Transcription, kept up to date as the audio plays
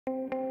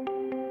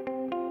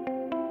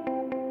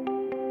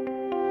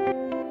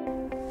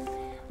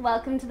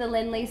Welcome to the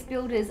Lendlease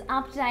Builders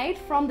update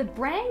from the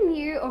brand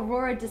new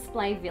Aurora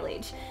Display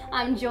Village.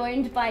 I'm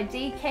joined by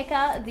Dee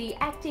Kecker, the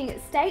Acting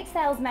State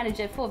Sales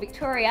Manager for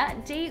Victoria.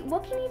 Dee,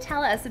 what can you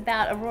tell us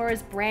about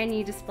Aurora's brand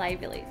new display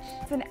village?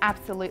 It's an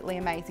absolutely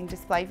amazing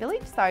display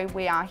village. So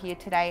we are here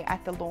today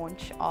at the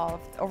launch of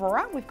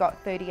Aurora. We've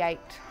got 38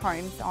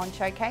 homes on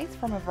showcase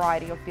from a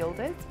variety of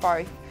builders,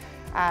 both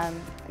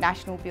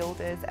national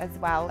builders as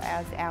well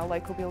as our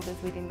local builders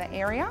within the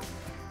area.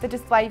 The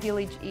display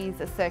village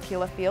is a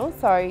circular feel,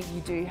 so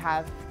you do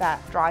have that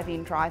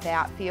drive-in,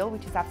 drive-out feel,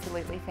 which is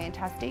absolutely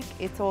fantastic.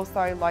 It's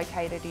also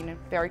located in a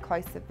very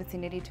close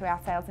vicinity to our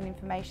Sales and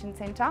Information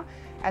Centre,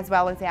 as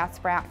well as our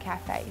Sprout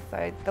Cafe.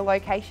 So the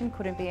location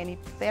couldn't be any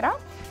better.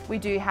 We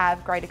do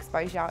have great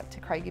exposure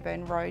to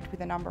Craigieburn Road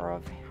with a number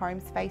of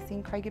homes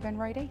facing Craigieburn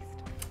Road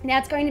East. Now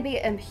it's going to be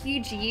a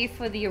huge year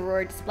for the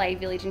Aurora Display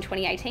Village in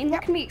 2018.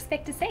 What can we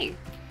expect to see?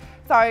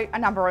 So a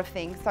number of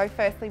things. So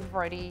firstly, we've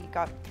already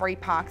got 3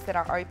 parks that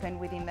are open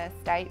within the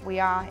state. We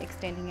are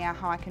extending our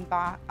hike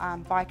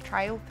and bike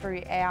trail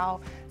through our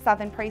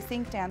southern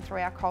precinct down through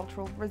our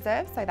cultural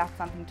reserve, so that's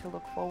something to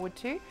look forward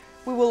to.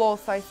 We will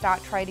also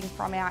start trading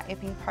from our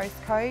Epping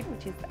postcode,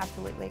 which is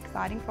absolutely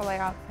exciting for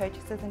our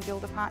purchasers and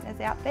builder partners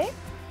out there.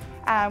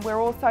 We're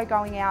also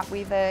going out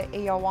with an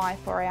EOI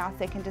for our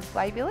second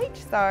display village,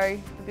 so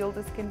the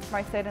builders can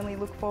most certainly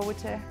look forward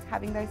to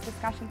having those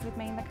discussions with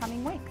me in the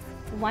coming weeks.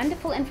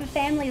 Wonderful. And for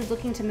families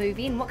looking to move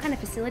in, what kind of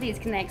facilities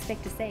can they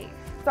expect to see?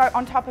 So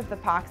on top of the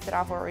parks that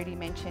I've already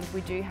mentioned,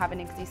 we do have an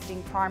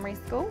existing primary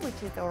school which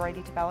is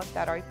already developed,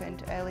 that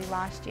opened early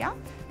last year,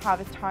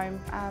 Harvest Home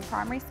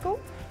Primary School.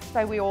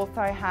 So we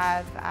also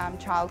have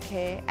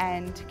childcare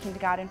and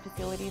kindergarten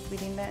facilities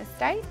within the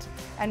estate,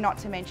 and not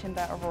to mention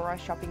the Aurora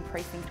Shopping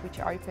Precinct, which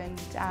opened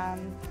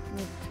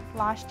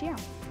last year.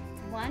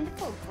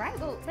 Wonderful, great.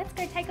 Well, let's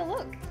go take a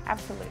look.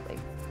 Absolutely.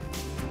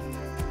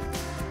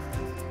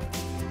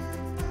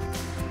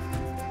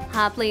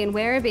 Harpley and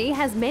Werribee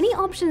has many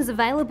options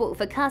available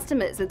for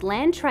customers with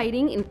land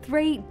trading in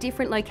 3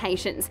 different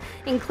locations,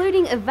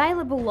 including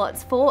available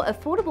lots for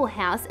affordable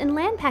house and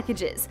land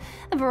packages.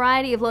 A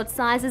variety of lot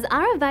sizes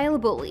are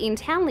available in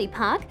Townley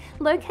Park,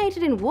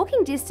 located in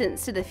walking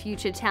distance to the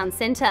future town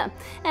centre.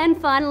 And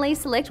finally,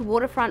 select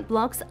waterfront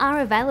blocks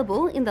are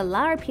available in the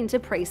Larapinta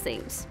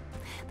precinct.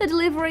 The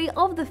delivery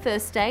of the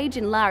first stage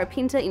in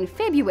Larapinta in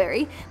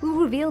February will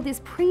reveal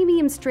this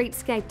premium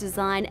streetscape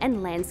design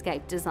and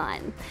landscape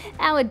design.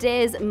 Our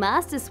Dares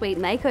Master Suite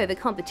Makeover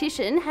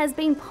competition has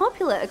been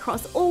popular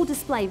across all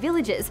display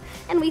villages,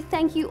 and we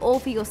thank you all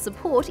for your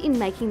support in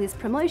making this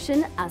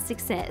promotion a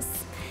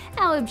success.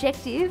 Our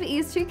objective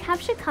is to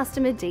capture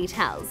customer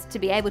details to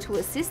be able to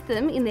assist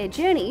them in their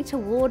journey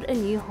toward a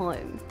new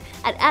home.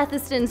 At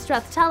Atherstone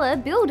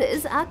Strathtulla,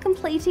 builders are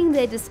completing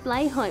their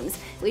display homes,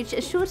 which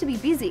are sure to be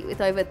busy with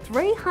over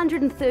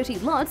 330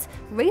 lots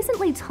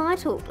recently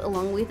titled,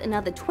 along with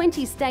another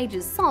 20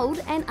 stages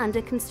sold and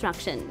under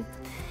construction.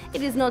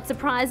 It is not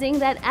surprising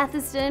that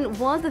Atherstone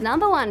was the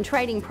 #1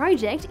 trading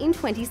project in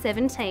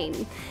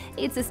 2017.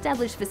 Its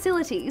established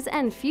facilities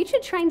and future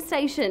train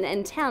station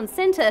and town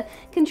centre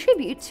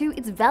contribute to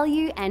its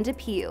value and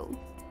appeal.